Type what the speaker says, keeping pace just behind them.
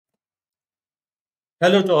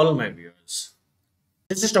Hello to all my viewers.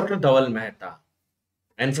 This is Dr. Dhaval Maheta,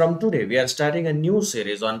 and from today we are starting a new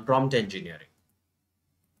series on prompt engineering.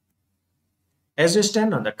 As we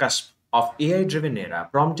stand on the cusp of AI-driven era,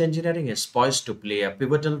 prompt engineering is poised to play a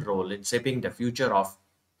pivotal role in shaping the future of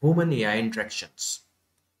human-AI interactions.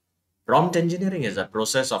 Prompt engineering is a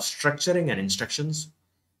process of structuring an instructions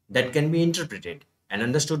that can be interpreted and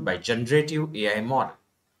understood by generative AI model.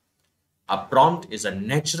 A prompt is a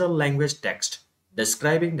natural language text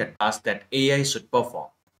describing the task that AI should perform.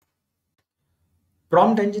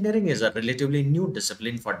 Prompt engineering is a relatively new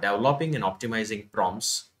discipline for developing and optimizing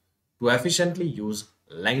prompts to efficiently use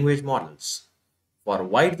language models for a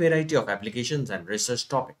wide variety of applications and research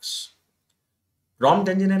topics. Prompt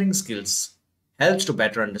engineering skills helps to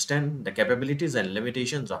better understand the capabilities and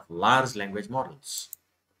limitations of large language models.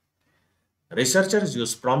 Researchers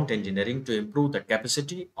use prompt engineering to improve the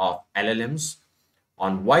capacity of LLMs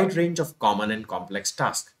on wide range of common and complex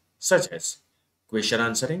tasks such as question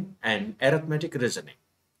answering and arithmetic reasoning.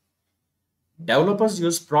 Developers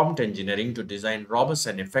use prompt engineering to design robust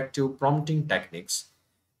and effective prompting techniques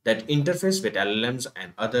that interface with LLMs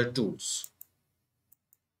and other tools.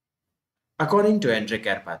 According to Andre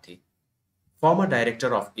Karpathy, former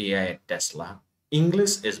director of AI at Tesla,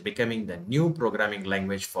 English is becoming the new programming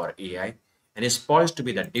language for AI and is poised to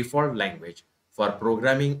be the default language for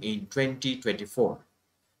programming in 2024.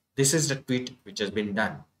 This is the tweet which has been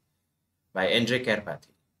done by Andre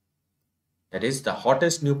Karpathy. That is, the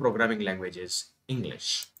hottest new programming language is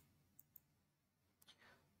English.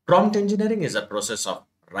 Prompt engineering is a process of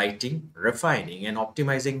writing, refining, and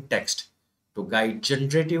optimizing text to guide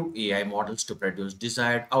generative AI models to produce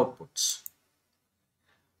desired outputs.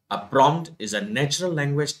 A prompt is a natural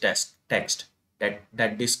language text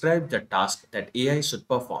that describes the task that AI should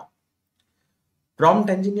perform.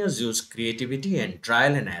 Prompt engineers use creativity and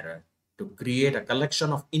trial and error to create a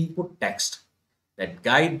collection of input text that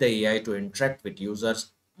guide the AI to interact with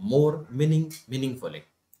users more meaningfully.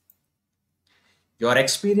 Your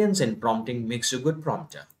experience in prompting makes you a good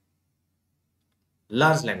prompter.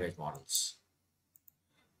 Large language models.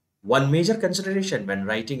 One major consideration when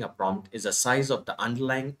writing a prompt is the size of the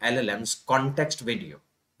underlying LLM's context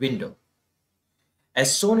window.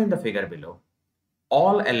 As shown in the figure below,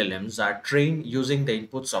 all LLMs are trained using the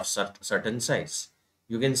inputs of certain size.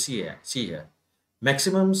 You can see here.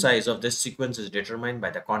 Maximum size of this sequence is determined by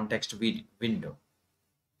the context window.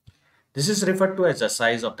 This is referred to as the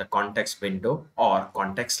size of the context window or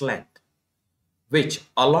context length, which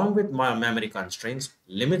along with memory constraints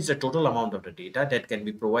limits the total amount of the data that can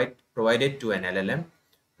be provided to an LLM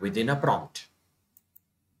within a prompt.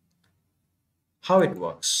 How it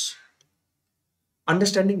works.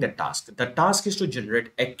 Understanding the task. The task is to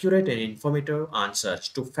generate accurate and informative answers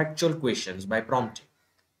to factual questions by prompting.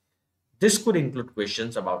 This could include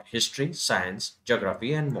questions about history, science,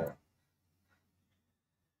 geography, and more.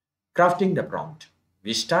 Crafting the prompt.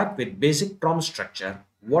 We start with basic prompt structure.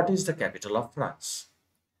 What is the capital of France?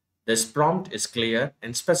 This prompt is clear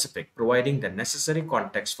and specific, providing the necessary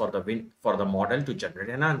context for the model to generate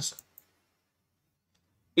an answer.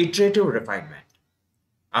 Iterative refinement.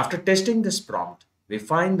 After testing this prompt, we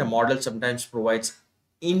find the model sometimes provides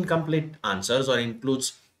incomplete answers or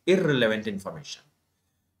includes irrelevant information.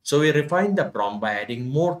 So we refine the prompt by adding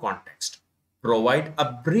more context. Provide a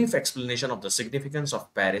brief explanation of the significance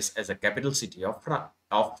of Paris as a capital city of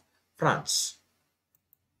France.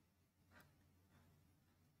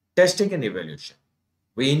 Testing and evaluation.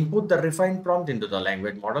 We input the refined prompt into the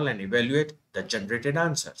language model and evaluate the generated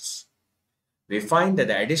answers. We find that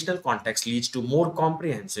the additional context leads to more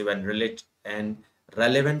comprehensive and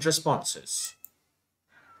relevant responses.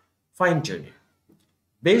 Fine-tuning.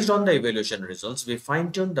 Based on the evaluation results, we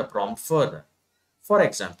fine-tune the prompt further. For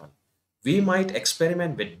example, we might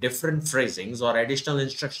experiment with different phrasings or additional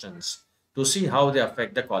instructions to see how they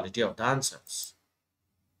affect the quality of the answers.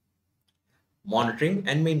 Monitoring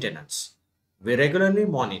and maintenance. We regularly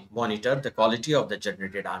monitor the quality of the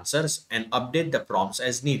generated answers and update the prompts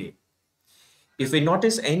as needed. If we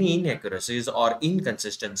notice any inaccuracies or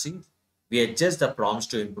inconsistencies, we adjust the prompts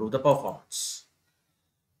to improve the performance.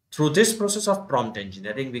 Through this process of prompt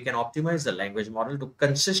engineering, we can optimize the language model to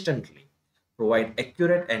consistently provide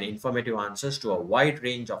accurate and informative answers to a wide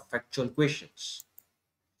range of factual questions.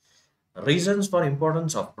 Reasons for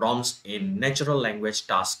importance of prompts in natural language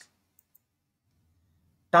task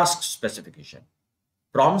specification.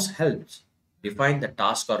 Prompts helps define the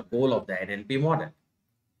task or goal of the NLP model.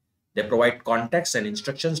 They provide context and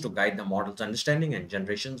instructions to guide the model's understanding and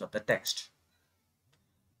generations of the text.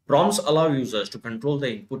 Prompts allow users to control the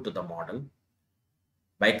input to the model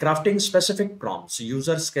By crafting specific prompts,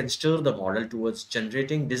 users can steer the model towards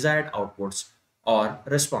generating desired outputs or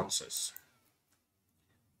responses.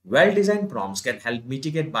 Well-designed prompts can help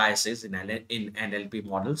mitigate biases in NLP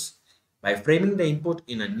models by framing the input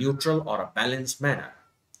in a neutral or a balanced manner.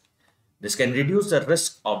 This can reduce the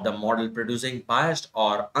risk of the model producing biased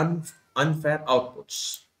or unfair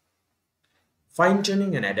outputs.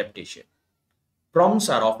 Fine-tuning and adaptation. Prompts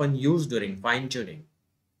are often used during fine-tuning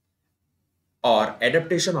or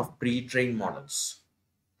adaptation of pre-trained models.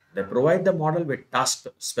 They provide the model with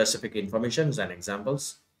task-specific information and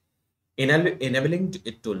examples, enabling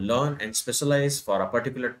it to learn and specialize for a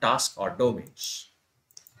particular task or domains.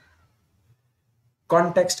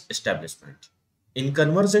 Context establishment. In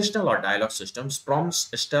conversational or dialogue systems, prompts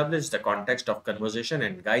establish the context of conversation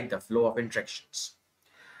and guide the flow of interactions.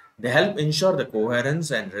 They help ensure the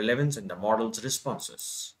coherence and relevance in the model's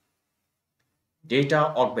responses.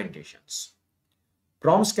 Data augmentations.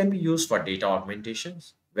 Prompts can be used for data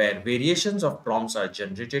augmentations, where variations of prompts are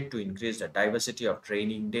generated to increase the diversity of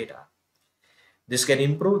training data. This can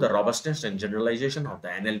improve the robustness and generalization of the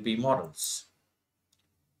NLP models.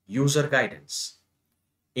 User guidance.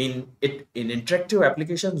 In interactive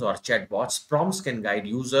applications or chatbots, prompts can guide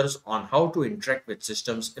users on how to interact with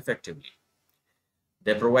systems effectively.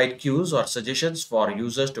 They provide cues or suggestions for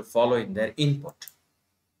users to follow in their input.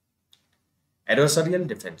 Adversarial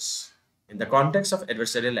defense. In the context of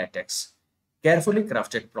adversarial attacks, carefully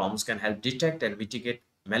crafted prompts can help detect and mitigate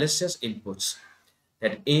malicious inputs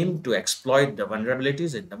that aim to exploit the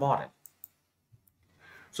vulnerabilities in the model.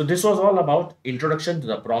 So this was all about introduction to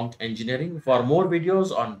the prompt engineering. For more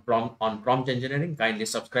videos on prompt engineering, kindly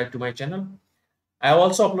subscribe to my channel. I have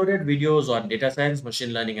also uploaded videos on data science,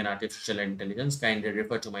 machine learning, and artificial intelligence. Kindly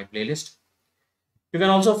refer to my playlist. You can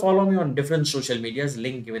also follow me on different social medias,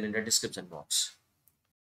 link given in the description box.